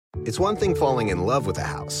It's one thing falling in love with a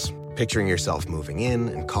house, picturing yourself moving in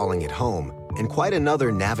and calling it home, and quite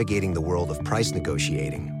another navigating the world of price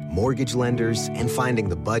negotiating, mortgage lenders, and finding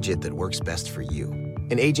the budget that works best for you.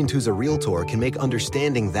 An agent who's a Realtor can make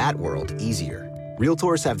understanding that world easier.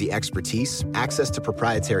 Realtors have the expertise, access to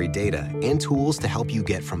proprietary data, and tools to help you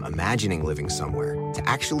get from imagining living somewhere to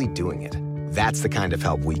actually doing it. That's the kind of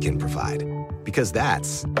help we can provide. Because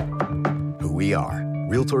that's who we are.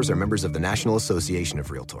 Realtors are members of the National Association of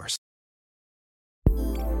Realtors.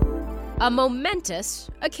 A momentous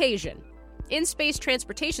occasion. In-space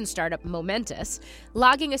transportation startup Momentus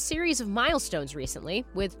logging a series of milestones recently,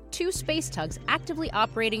 with 2 space tugs actively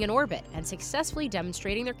operating in orbit and successfully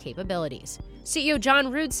demonstrating their capabilities. CEO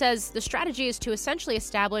John Rood says the strategy is to essentially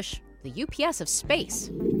establish the UPS of space.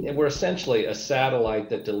 And we're essentially a satellite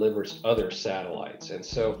that delivers other satellites. And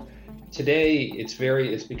so today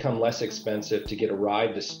it's become less expensive to get a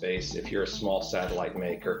ride to space if you're a small satellite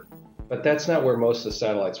maker. But that's not where most of the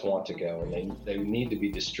satellites want to go, and they need to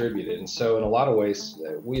be distributed. And so in a lot of ways,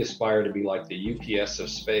 we aspire to be like the UPS of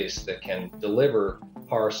space that can deliver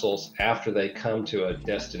parcels after they come to a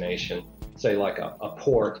destination, say like a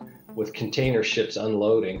port with container ships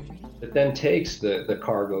unloading, that then takes the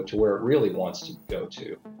cargo to where it really wants to go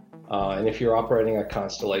to. And if you're operating a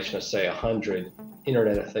constellation of, say, 100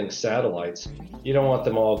 Internet of Things satellites, you don't want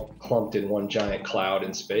them all clumped in one giant cloud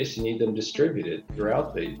in space. You need them distributed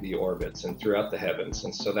throughout the orbits and throughout the heavens.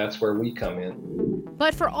 And so that's where we come in.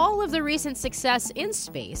 But for all of the recent success in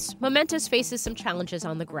space, Momentus faces some challenges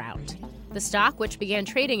on the ground. The stock, which began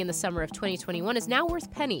trading in the summer of 2021, is now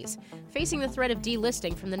worth pennies, facing the threat of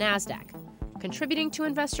delisting from the NASDAQ. Contributing to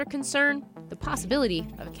investor concern, the possibility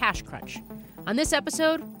of a cash crunch. On this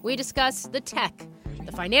episode, we discuss the tech,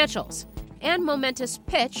 the financials, and Momentus'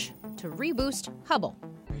 pitch to reboost Hubble.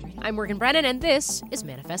 I'm Morgan Brennan, and this is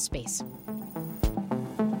Manifest Space.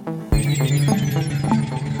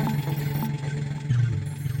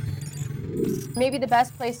 Maybe the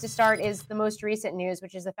best place to start is the most recent news,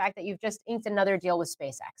 which is the fact that you've just inked another deal with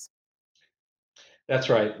SpaceX. That's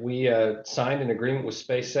right. We signed an agreement with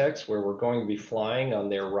SpaceX where we're going to be flying on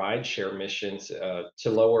their rideshare missions to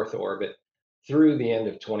low Earth orbit through the end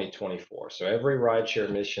of 2024. So every rideshare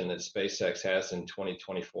mission that SpaceX has in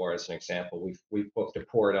 2024, as an example, we've booked a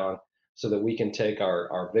port on so that we can take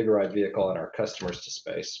our Vigoride vehicle and our customers to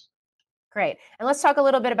space. Great. And let's talk a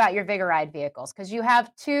little bit about your Vigoride vehicles, because you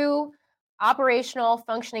have 2 operational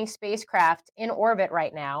functioning spacecraft in orbit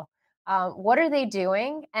right now. What are they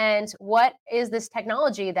doing, and what is this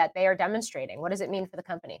technology that they are demonstrating? What does it mean for the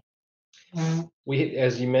company?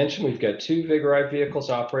 As you mentioned, we've got 2 Vigoride vehicles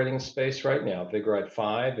operating in space right now, Vigoride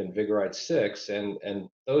 5 and Vigoride 6, and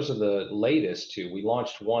those are the latest 2. We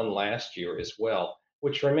launched one last year as well,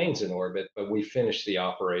 which remains in orbit, but we finished the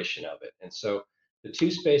operation of it. And so the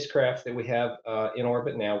 2 spacecraft that we have in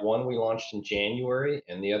orbit now, one we launched in January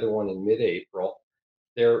and the other one in mid-April.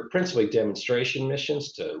 They're principally demonstration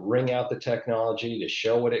missions to wring out the technology, to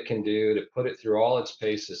show what it can do, to put it through all its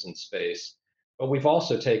paces in space. But we've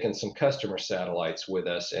also taken some customer satellites with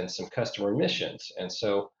us and some customer missions. And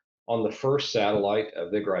so on the first satellite,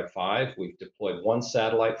 Vigoride 5, we've deployed one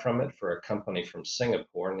satellite from it for a company from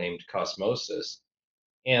Singapore named Cosmosis.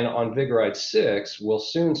 And on Vigoride 6, we'll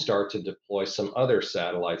soon start to deploy some other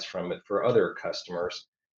satellites from it for other customers.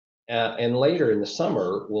 And later in the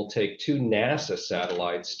summer, we'll take 2 NASA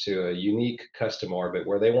satellites to a unique custom orbit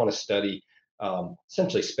where they want to study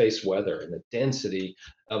essentially space weather and the density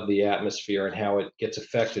of the atmosphere and how it gets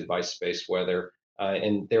affected by space weather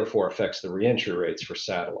and therefore affects the reentry rates for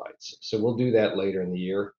satellites. So we'll do that later in the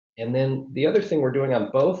year. And then the other thing we're doing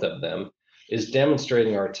on both of them is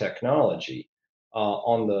demonstrating our technology.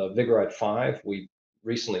 On the Vigoride 5, we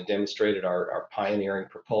recently demonstrated our pioneering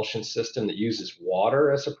propulsion system that uses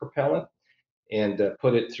water as a propellant and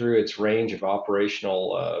put it through its range of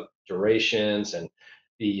operational durations and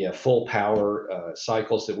the full power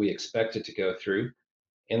cycles that we expect it to go through.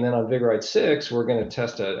 And then on Vigoride 6, we're going to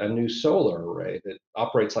test a new solar array that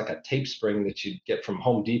operates like a tape spring that you'd get from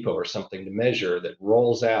Home Depot or something to measure, that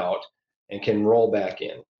rolls out and can roll back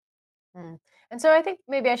in. And so I think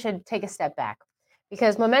maybe I should take a step back,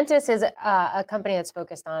 because Momentus is a company that's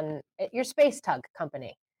focused on your space tug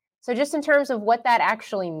company. So just in terms of what that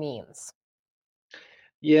actually means.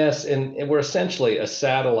 Yes, and we're essentially a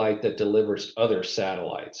satellite that delivers other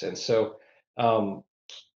satellites. And so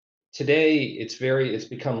today it's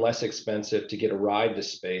become less expensive to get a ride to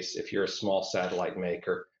space if you're a small satellite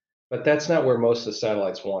maker. But that's not where most of the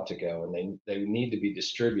satellites want to go, and they need to be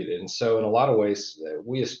distributed. And so in a lot of ways,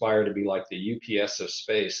 we aspire to be like the UPS of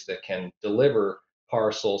space that can deliver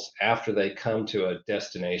parcels after they come to a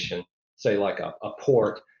destination, say like a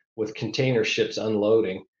port with container ships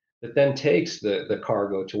unloading that then takes the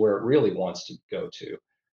cargo to where it really wants to go to.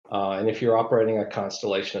 And if you're operating a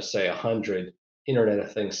constellation of, say, 100 Internet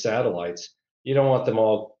of Things satellites, you don't want them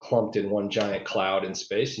all clumped in one giant cloud in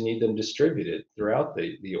space. You need them distributed throughout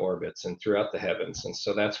the orbits and throughout the heavens. And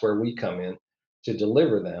so that's where we come in to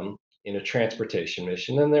deliver them in a transportation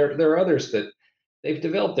mission. And there are others that they've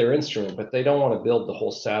developed their instrument, but they don't want to build the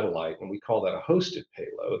whole satellite. And we call that a hosted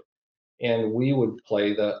payload, and we would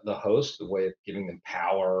play the host, the way of giving them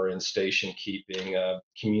power and station keeping,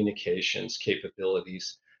 communications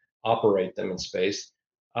capabilities, operate them in space.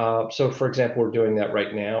 So, for example, we're doing that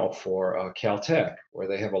right now for Caltech, where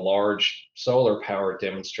they have a large solar power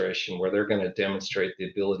demonstration where they're going to demonstrate the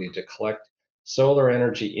ability to collect solar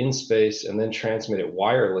energy in space and then transmit it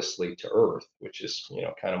wirelessly to Earth, which is,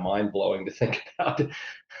 kind of mind blowing to think about.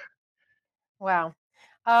 Wow.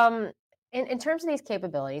 Um, in terms of these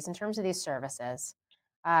capabilities, in terms of these services,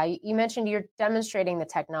 you mentioned you're demonstrating the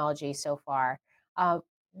technology so far. Uh,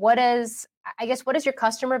 I guess, what does your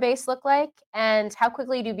customer base look like, and how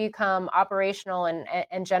quickly do you become operational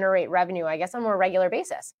and generate revenue? I guess on a more regular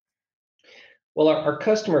basis. Well, our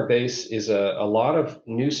customer base is a lot of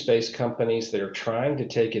new space companies that are trying to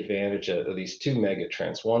take advantage of these two mega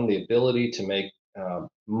trends. One, the ability to make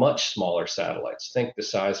much smaller satellites, think the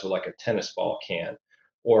size of like a tennis ball can,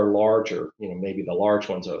 or larger, maybe the large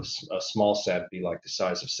ones of a small sat be like the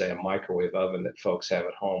size of, say, a microwave oven that folks have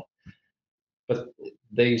at home. But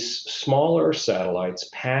these smaller satellites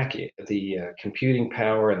pack the computing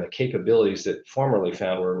power and the capabilities that formerly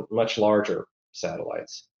found were much larger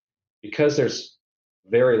satellites because there's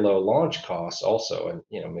very low launch costs also,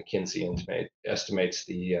 and McKinsey estimates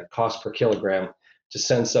the cost per kilogram to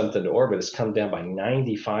send something to orbit has come down by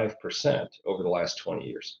 95% over the last 20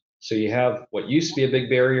 years. So you have what used to be a big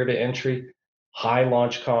barrier to entry, high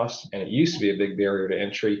launch costs, and it used to be a big barrier to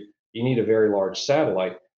entry. You need a very large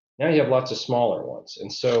satellite. Now you have lots of smaller ones.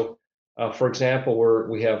 And so, for example,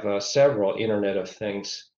 we have several Internet of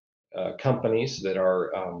Things companies that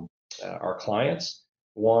are our clients.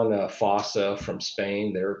 One, FOSSA from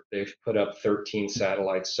Spain, they've put up 13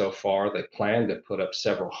 satellites so far. They plan to put up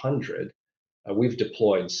several hundred. We've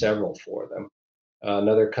deployed several for them.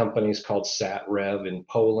 Another company is called SatRev in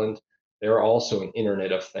Poland. They're also an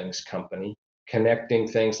Internet of Things company, connecting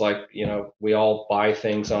things like, we all buy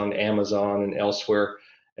things on Amazon and elsewhere,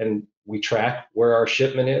 and we track where our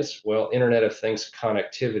shipment is. Well, Internet of Things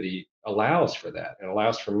connectivity allows for that and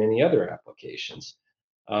allows for many other applications.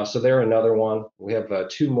 So they're another one. We have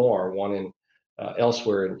two more, one in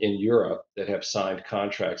elsewhere in Europe that have signed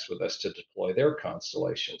contracts with us to deploy their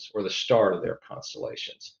constellations or the start of their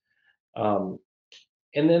constellations. Um,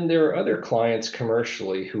 and then there are other clients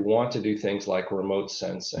commercially who want to do things like remote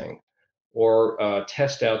sensing or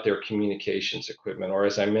test out their communications equipment, or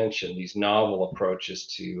as I mentioned, these novel approaches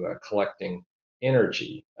to collecting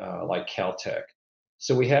energy, like Caltech.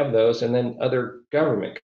 So we have those, and then other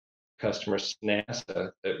government customers,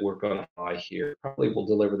 NASA, that we're going to buy here, probably will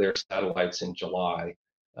deliver their satellites in July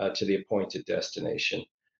to the appointed destination,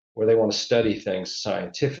 where they want to study things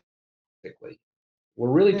scientifically. We're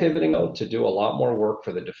really Mm, pivoting out to do a lot more work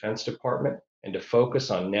for the Defense Department and to focus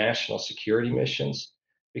on national security missions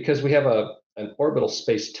because we have an orbital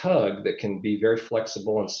space tug that can be very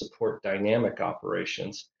flexible and support dynamic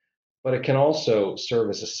operations, but it can also serve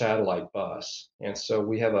as a satellite bus. And so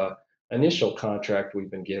we have a initial contract we've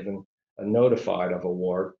been given, notified of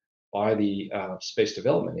award by the Space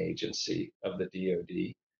Development Agency of the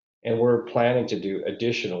DoD. And we're planning to do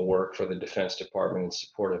additional work for the Defense Department in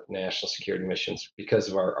support of national security missions because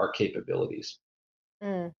of our capabilities.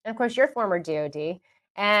 mm. And of course, you're former DoD,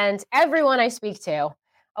 and everyone I speak to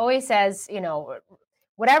always says,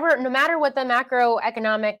 whatever, no matter what the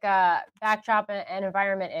macroeconomic backdrop and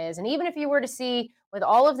environment is, and even if you were to see with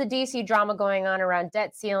all of the DC drama going on around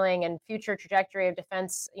debt ceiling and future trajectory of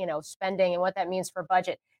defense, spending and what that means for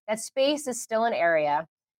budget, that space is still an area,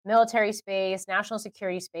 military space, national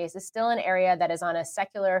security space is still an area that is on a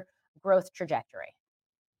secular growth trajectory.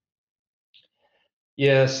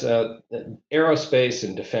 Yes, aerospace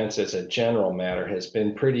and defense as a general matter has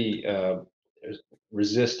been pretty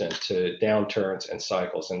resistant to downturns and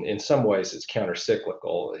cycles. And in some ways, it's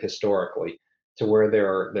countercyclical historically to where there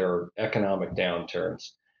are economic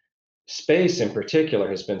downturns. Space in particular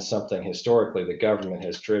has been something historically the government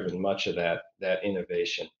has driven much of that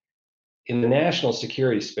innovation. In the national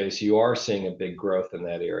security space, you are seeing a big growth in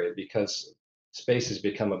that area because space has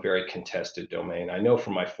become a very contested domain. I know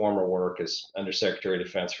from my former work as Undersecretary of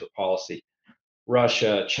Defense for Policy,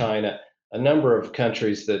 Russia, China, a number of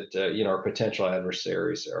countries that are potential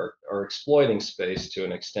adversaries are exploiting space to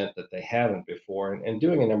an extent that they haven't before, and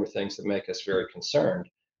doing a number of things that make us very concerned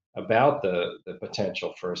about the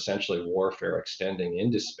potential for essentially warfare extending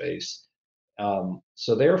into space.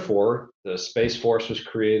 So therefore, the Space Force was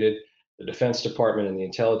created. The Defense Department and the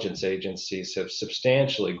intelligence agencies have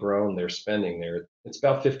substantially grown their spending there. It's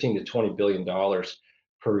about 15 to 20 billion dollars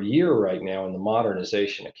per year right now in the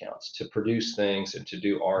modernization accounts to produce things and to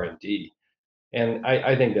do R&D. And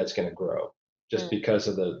I think that's going to grow just Mm. because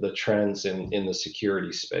of the trends in the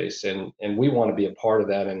security space. And we want to be a part of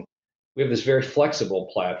that. And we have this very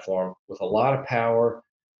flexible platform with a lot of power,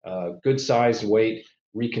 good size, weight,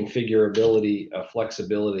 reconfigurability,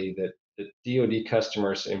 flexibility that DoD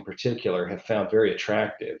customers in particular have found very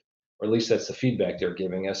attractive, or at least that's the feedback they're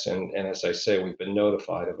giving us. And as I say, we've been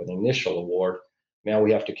notified of an initial award. Now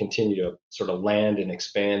we have to continue to sort of land and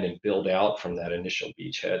expand and build out from that initial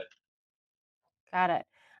beachhead. Got it.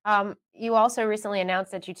 You also recently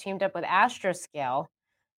announced that you teamed up with Astroscale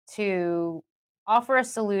to offer a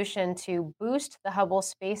solution to boost the Hubble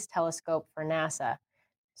Space Telescope for NASA.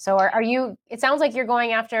 So are you, it sounds like you're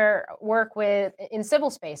going after work with in civil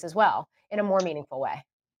space as well in a more meaningful way.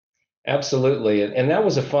 Absolutely. And that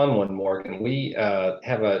was a fun one, Morgan. We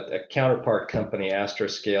have a counterpart company,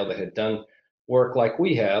 Astroscale, that had done work like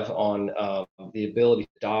we have on the ability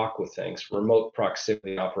to dock with things, remote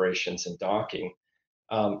proximity operations and docking.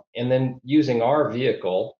 And then using our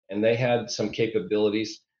vehicle, and they had some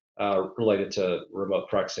capabilities related to remote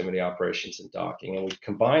proximity operations and docking. And we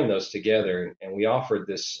combined those together and we offered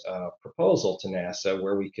this proposal to NASA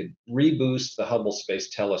where we could reboost the Hubble Space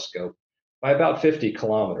Telescope by about 50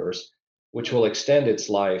 kilometers, which will extend its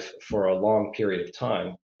life for a long period of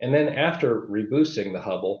time. And then after reboosting the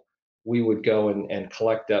Hubble, we would go and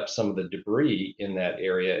collect up some of the debris in that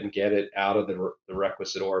area and get it out of the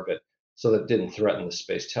requisite orbit so that it didn't threaten the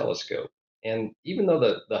space telescope. And even though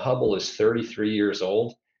the Hubble is 33 years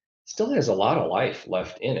old, it still has a lot of life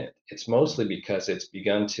left in it. It's mostly because it's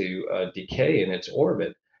begun to decay in its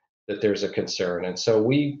orbit that there's a concern. And so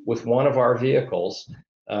we, with one of our vehicles,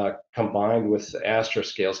 combined with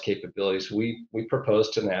Astroscale's capabilities, we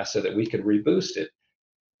proposed to NASA that we could reboost it.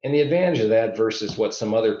 And the advantage of that versus what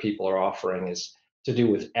some other people are offering is to do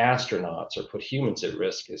with astronauts or put humans at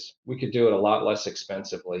risk is we could do it a lot less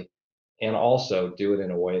expensively and also do it in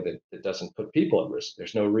a way that doesn't put people at risk.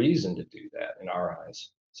 There's no reason to do that in our eyes.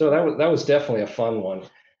 So that was definitely a fun one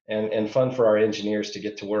and fun for our engineers to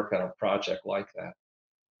get to work on a project like that.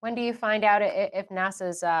 When do you find out if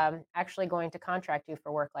NASA's actually going to contract you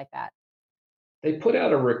for work like that? They put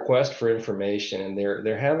out a request for information and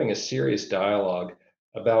they're having a serious dialogue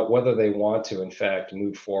about whether they want to in fact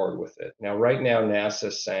move forward with it. Now, right now, NASA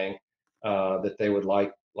is saying that they would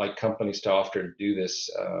like companies to offer to do this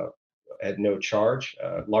at no charge,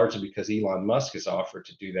 largely because Elon Musk has offered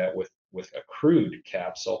to do that with a crewed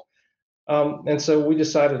capsule. And so we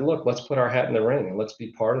decided, look, let's put our hat in the ring and let's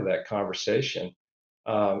be part of that conversation.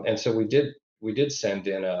 And so we did send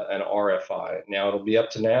in an RFI. Now it'll be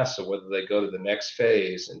up to NASA whether they go to the next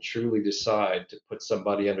phase and truly decide to put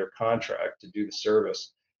somebody under contract to do the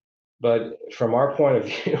service. But from our point of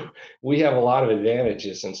view, we have a lot of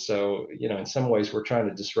advantages. And so, in some ways, we're trying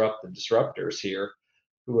to disrupt the disruptors here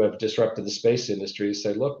who have disrupted the space industry.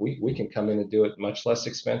 Say, look, we can come in and do it much less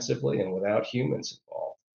expensively and without humans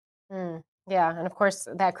involved. Mm, yeah, and of course,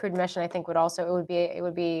 that crewed mission, I think, it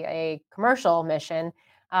would be a commercial mission,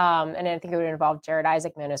 and I think it would involve Jared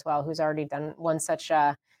Isaacman as well, who's already done one such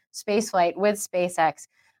space flight with SpaceX.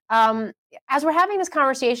 Um, as we're having this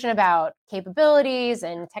conversation about capabilities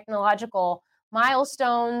and technological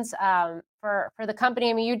milestones for the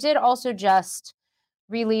company, I mean, you did also just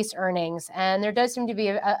release earnings, and there does seem to be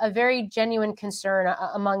a very genuine concern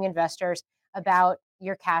among investors about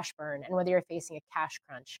your cash burn and whether you're facing a cash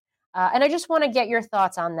crunch. And I just want to get your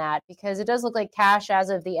thoughts on that because it does look like cash as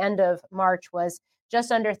of the end of March was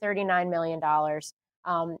just under $39 million.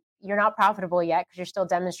 You're not profitable yet because you're still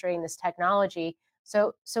demonstrating this technology.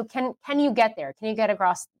 So can you get there? Can you get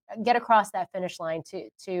across that finish line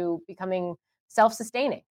to becoming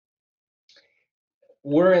self-sustaining?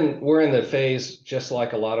 We're in the phase just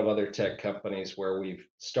like a lot of other tech companies where we've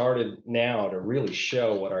started now to really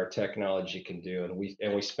show what our technology can do, and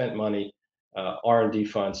we spent money, R&D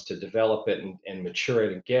funds to develop it and mature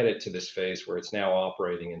it and get it to this phase where it's now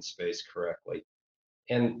operating in space correctly.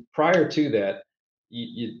 And prior to that,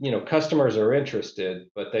 customers are interested,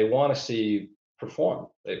 but they want to see you perform.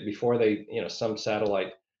 Before they, some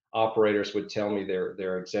satellite operators would tell me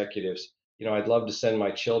their executives, I'd love to send my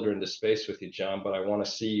children to space with you, John, but I want to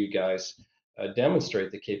see you guys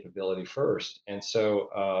demonstrate the capability first. And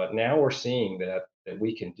so now we're seeing that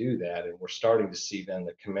we can do that, and we're starting to see then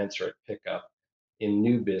the commensurate pickup in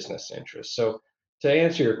new business interests. So to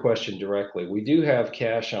answer your question directly, we do have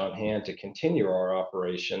cash on hand to continue our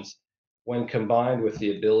operations when combined with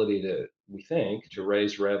the ability to, we think, to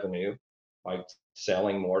raise revenue by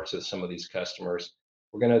selling more to some of these customers.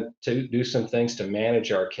 We're going to do some things to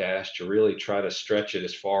manage our cash to really try to stretch it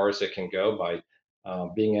as far as it can go by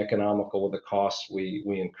being economical with the costs we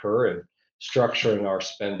incur and structuring our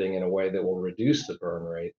spending in a way that will reduce the burn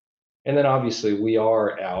rate. And then obviously we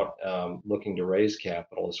are out looking to raise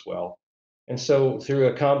capital as well. And so through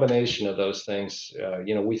a combination of those things,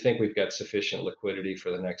 we think we've got sufficient liquidity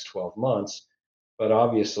for the next 12 months. But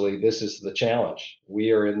obviously, this is the challenge.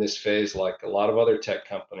 We are in this phase, like a lot of other tech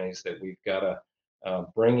companies, that we've got to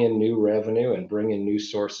bring in new revenue and bring in new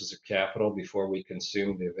sources of capital before we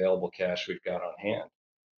consume the available cash we've got on hand.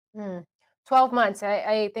 Hmm. 12 months.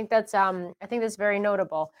 I think that's very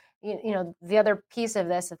notable. The other piece of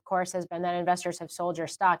this, of course, has been that investors have sold your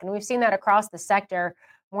stock. And we've seen that across the sector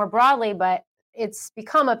more broadly, but it's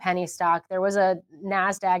become a penny stock. There was a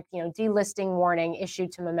NASDAQ, delisting warning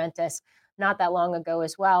issued to Momentus not that long ago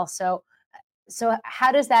as well. So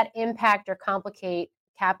how does that impact or complicate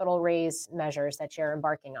capital raise measures that you're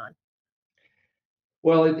embarking on?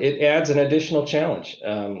 Well, it adds an additional challenge,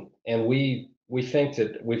 and we think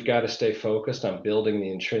that we've got to stay focused on building the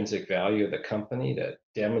intrinsic value of the company to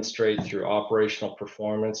demonstrate through operational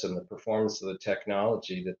performance and the performance of the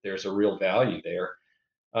technology that there's a real value there.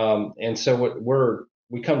 And so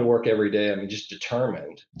we come to work every day, I mean, just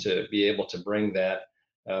determined to be able to bring that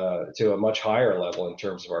to a much higher level in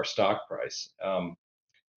terms of our stock price.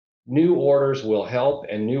 New orders will help,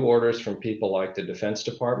 and new orders from people like the Defense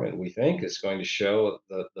Department, we think, is going to show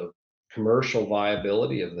the commercial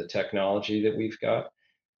viability of the technology that we've got.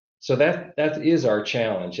 So that is our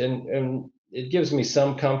challenge, and it gives me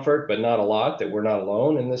some comfort, but not a lot, that we're not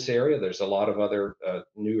alone in this area. There's a lot of other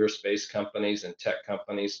newer space companies and tech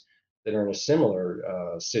companies that are in a similar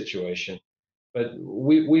situation. But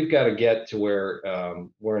we've got to get to where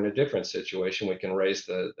we're in a different situation. We can raise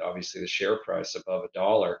obviously the share price above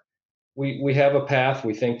 $1. We have a path,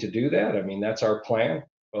 we think, to do that. I mean, that's our plan,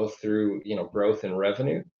 both through growth in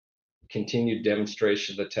revenue, continued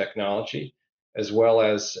demonstration of the technology, as well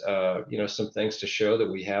as some things to show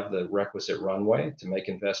that we have the requisite runway to make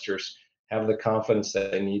investors have the confidence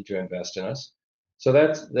that they need to invest in us. So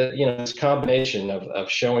that's this combination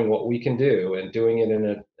of showing what we can do and doing it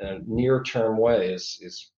in a near term way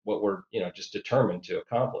is what we're just determined to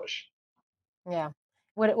accomplish. Yeah.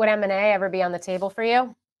 Would M&A ever be on the table for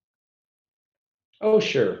you? Oh,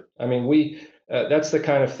 sure. I mean, that's the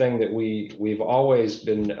kind of thing that we've always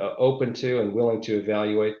been open to and willing to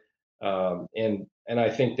evaluate. And I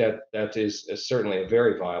think that is certainly a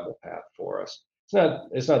very viable path for us.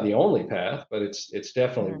 It's not the only path, but it's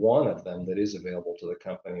definitely Mhm. one of them that is available to the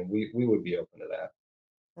company, and we would be open to that.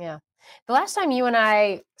 Yeah. The last time you and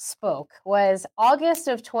I spoke was August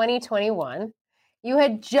of 2021. You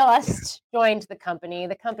had just joined the company.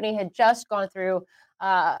 The company had just gone through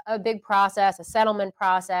a big process, a settlement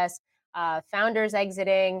process, founders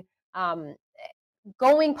exiting,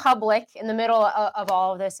 going public in the middle of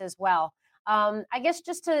all of this as well. I guess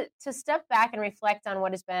just to step back and reflect on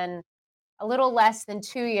what has been a little less than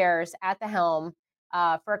 2 years at the helm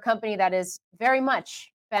for a company that has very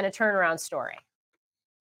much been a turnaround story.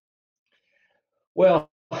 Well,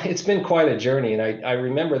 it's been quite a journey, and I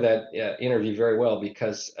remember that interview very well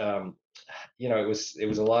because it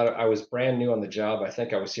was a lot of, I was brand new on the job. I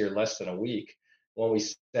think I was here less than a week when we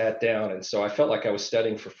sat down, and so I felt like I was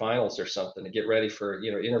studying for finals or something to get ready for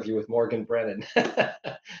interview with Morgan Brennan.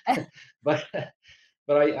 but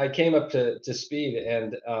I came up to speed,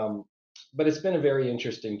 and but it's been a very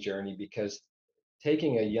interesting journey because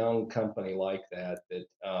taking a young company like that the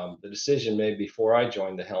decision made before I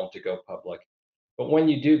joined the helm to go public. But when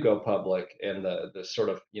you do go public and the sort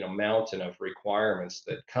of mountain of requirements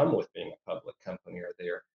that come with being a public company are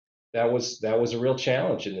there, that was a real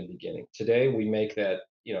challenge in the beginning. Today we make that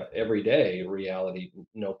every day a reality,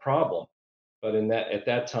 no problem. But at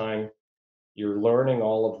that time, you're learning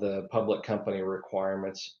all of the public company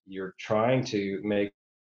requirements. You're trying to make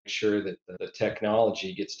sure that the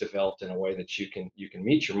technology gets developed in a way that you can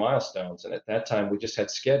meet your milestones. And at that time, we just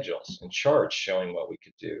had schedules and charts showing what we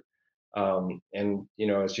could do. And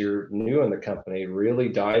as you're new in the company, really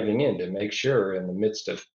diving in to make sure in the midst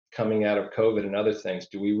of coming out of COVID and other things,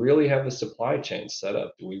 do we really have the supply chain set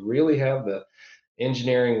up? Do we really have the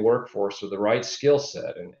engineering workforce with the right skill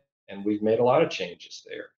set? And we've made a lot of changes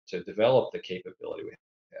there to develop the capability we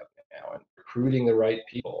have now and recruiting the right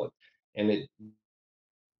people. And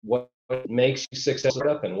what makes you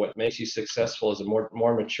successful and what makes you successful as a more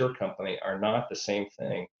mature company are not the same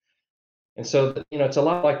thing. And so, it's a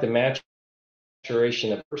lot like the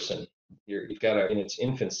maturation of a person. You've got in its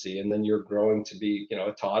infancy, and then you're growing to be,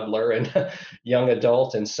 a toddler and a young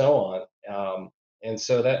adult, and so on. And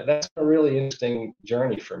so that's a really interesting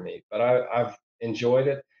journey for me. But I've enjoyed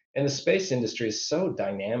it, and the space industry is so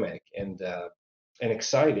dynamic and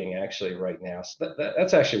exciting actually right now. So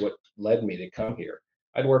that's actually what led me to come here.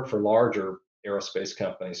 I'd worked for larger aerospace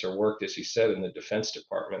companies or worked, as you said, in the Defense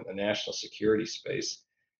Department, the national security space,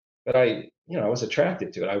 but I was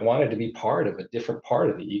attracted to it. I wanted to be part of a different part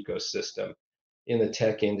of the ecosystem in the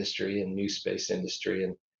tech industry and new space industry,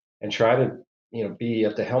 and try to, be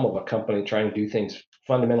at the helm of a company trying to do things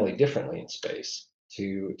fundamentally differently in space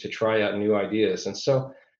to try out new ideas. And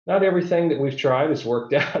so not everything that we've tried has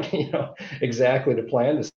worked out, exactly to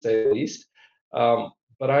plan, to say the least.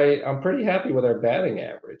 But I'm pretty happy with our batting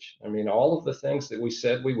average. I mean, all of the things that we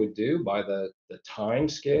said we would do by the time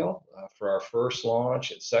scale for our first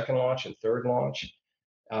launch and second launch and third launch,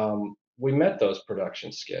 we met those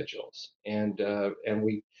production schedules. And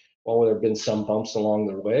while there have been some bumps along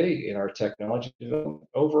the way in our technology development,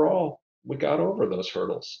 overall, we got over those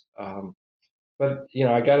hurdles. But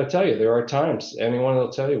I got to tell you, there are times, anyone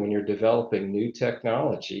will tell you, when you're developing new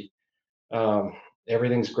technology, um,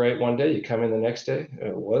 everything's great one day. You come in the next day.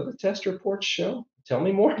 What do the test reports show? Tell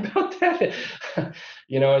me more about that.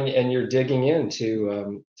 And you're digging in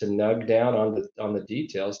to nug down on the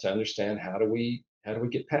details to understand how do we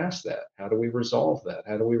get past that? How do we resolve that?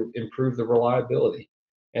 How do we improve the reliability?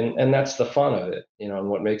 And that's the fun of it, and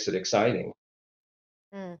what makes it exciting.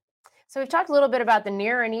 Mm. So we've talked a little bit about the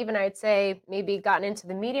near and even I'd say maybe gotten into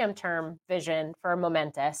the medium term vision for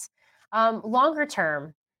Momentous. Longer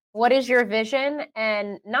term, what is your vision?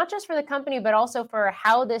 And not just for the company, but also for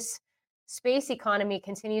how this space economy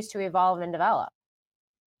continues to evolve and develop.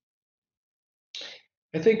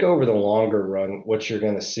 I think over the longer run, what you're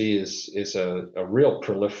going to see is a real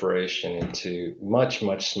proliferation into much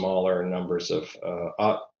smaller numbers of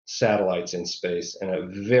satellites in space, and a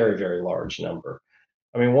very very large number.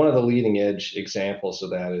 I mean, one of the leading edge examples of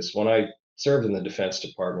that is when I served in the Defense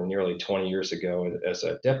Department nearly 20 years ago as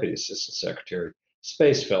a Deputy Assistant Secretary.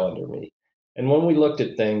 Space fell under me, and when we looked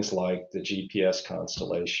at things like the GPS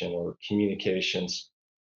constellation or communications,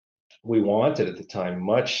 we wanted at the time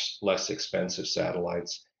much less expensive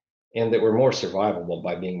satellites and that were more survivable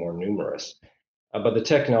by being more numerous. But the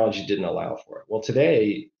technology didn't allow for it. Well,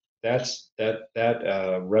 today that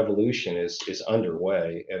revolution is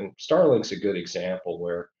underway, and Starlink's a good example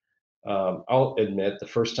where I'll admit the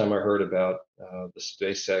first time I heard about the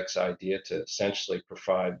SpaceX idea to essentially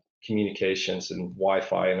provide communications and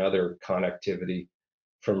Wi-Fi and other connectivity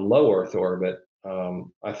from low Earth orbit,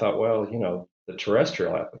 I thought, well, the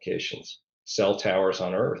terrestrial applications, cell towers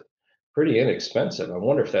on Earth, pretty inexpensive. I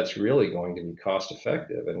wonder if that's really going to be cost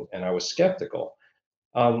effective. And I was skeptical.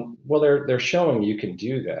 Well, they're showing you can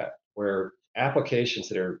do that, where applications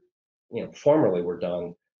that are, formerly were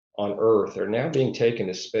done on Earth are now being taken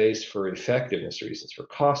to space for effectiveness reasons, for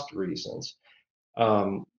cost reasons,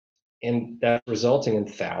 um, and that's resulting in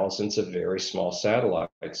thousands of very small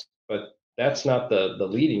satellites. But that's not the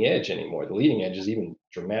leading edge anymore. The leading edge is even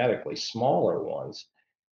dramatically smaller ones.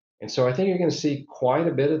 And so I think you're going to see quite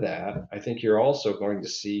a bit of that. I think you're also going to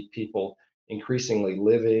see people increasingly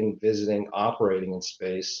living, visiting, operating in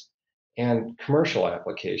space and commercial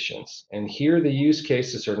applications. And here the use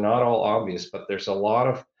cases are not all obvious, but there's a lot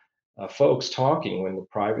of folks talking in the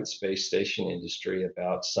private space station industry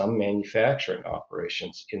about some manufacturing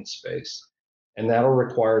operations in space. And that'll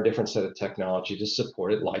require a different set of technology to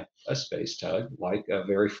support it, like a space tug, like a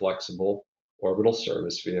very flexible orbital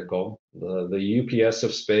service vehicle, the UPS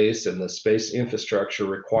of space and the space infrastructure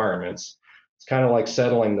requirements. It's kind of like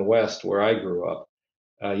settling the West where I grew up.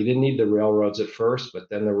 You didn't need the railroads at first, but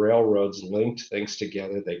then the railroads linked things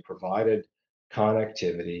together. They provided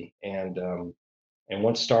connectivity, and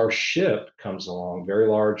once Starship comes along, very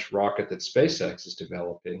large rocket that SpaceX is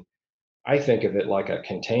developing, I think of it like a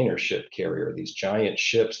container ship carrier. These giant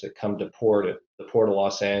ships that come to port at the port of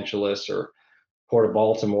Los Angeles or Port of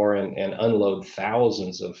Baltimore and unload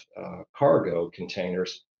thousands of cargo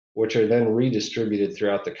containers, which are then redistributed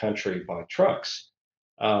throughout the country by trucks.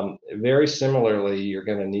 Very similarly, you're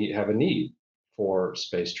going to have a need for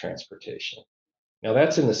space transportation. Now,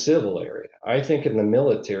 that's in the civil area. I think in the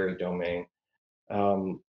military domain,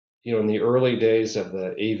 um, in the early days of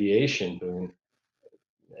the aviation boom,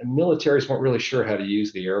 militaries weren't really sure how to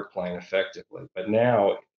use the airplane effectively, but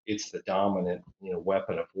now it's the dominant,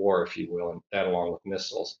 weapon of war, if you will, and that along with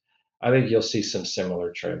missiles. I think you'll see some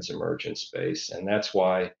similar trends emerge in space. And that's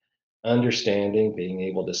why understanding, being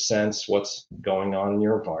able to sense what's going on in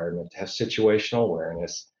your environment, to have situational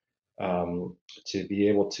awareness, to be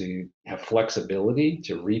able to have flexibility,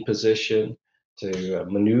 to reposition, to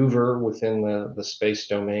maneuver within the space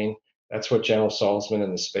domain. That's what General Salzman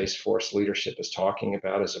and the Space Force leadership is talking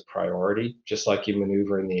about as a priority, just like you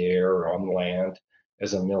maneuver in the air or on land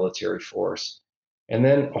as a military force. And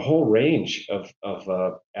then a whole range of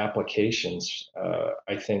applications,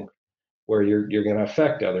 I think, where you're going to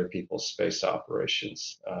affect other people's space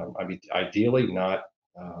operations. I mean, ideally not,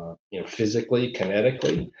 physically,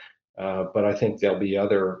 kinetically, but I think there'll be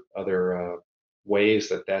other ways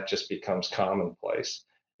that just becomes commonplace.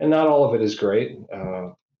 And not all of it is great,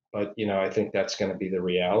 but I think that's going to be the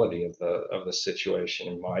reality of the situation,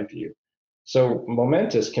 in my view. So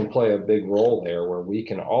Momentus can play a big role there, where we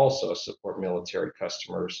can also support military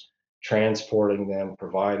customers, transporting them,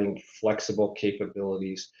 providing flexible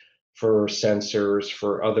capabilities for sensors,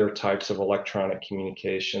 for other types of electronic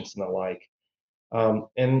communications and the like,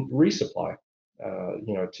 and resupply,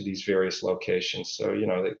 to these various locations. So,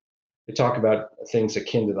 they talk about things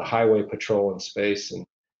akin to the highway patrol in space, and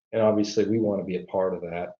obviously we want to be a part of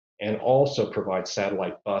that, and also provide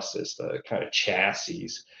satellite buses, the kind of chassis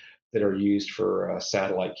that are used for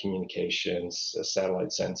satellite communications,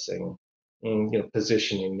 satellite sensing, and,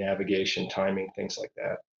 positioning, navigation, timing, things like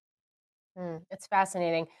that. It's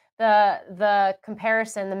fascinating. The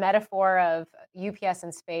comparison, the metaphor of UPS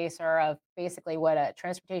in space, or of basically what a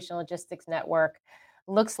transportation logistics network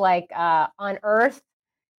looks like on Earth,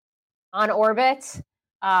 on orbit,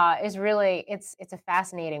 is really it's a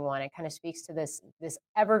fascinating one. It kind of speaks to this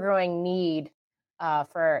ever growing need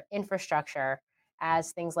for infrastructure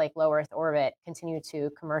as things like low Earth orbit continue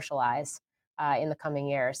to commercialize in the coming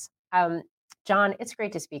years. John, it's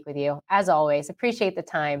great to speak with you as always. Appreciate the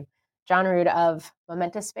time. John Rood of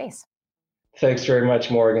Momentus Space. Thanks very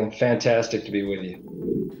much, Morgan. Fantastic to be with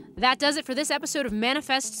you. That does it for this episode of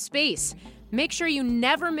Manifest Space. Make sure you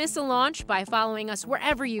never miss a launch by following us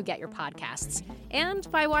wherever you get your podcasts, and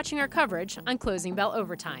by watching our coverage on Closing Bell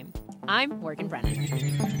Overtime. I'm Morgan Brennan.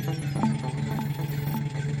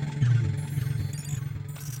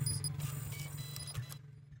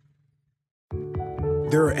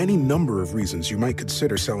 There are any number of reasons you might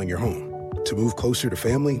consider selling your home. To move closer to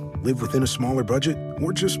family, live within a smaller budget,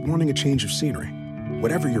 or just wanting a change of scenery.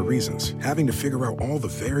 Whatever your reasons, having to figure out all the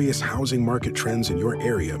various housing market trends in your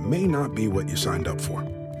area may not be what you signed up for.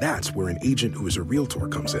 That's where an agent who is a realtor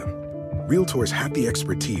comes in. Realtors have the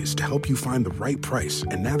expertise to help you find the right price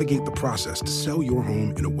and navigate the process to sell your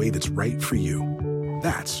home in a way that's right for you.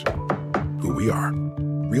 That's who we are.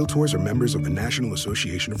 Realtors are members of the National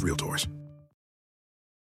Association of Realtors.